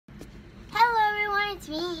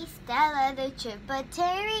me, Stella the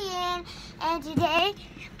Tripletarian, and today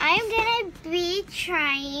I'm gonna be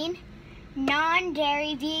trying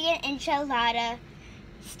non-dairy vegan enchilada,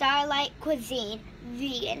 Starlite Cuisine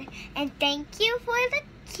vegan. And thank you for the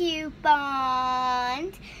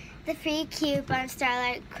coupons, the free coupon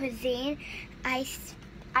Starlite Cuisine. I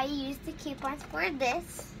used the coupons for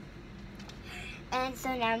this, and so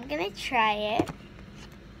now I'm gonna try it.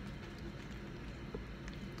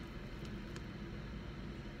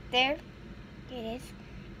 There it is.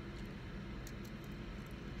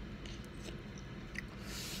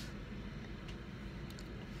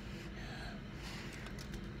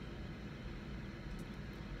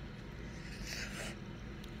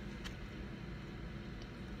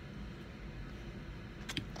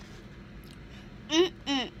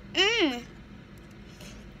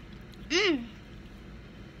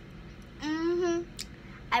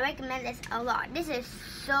 I recommend this a lot. This is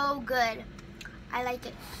so good. I like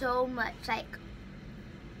it so much. Like,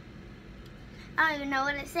 I don't even know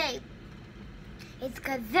what to say. It's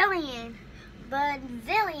gazillion,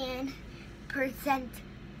 bazillion %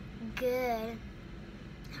 good.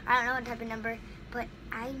 I don't know what type of number, but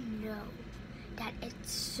I know that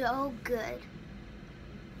it's so good.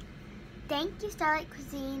 Thank you, Starlight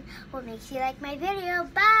Cuisine. What makes you like my video?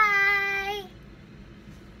 Bye!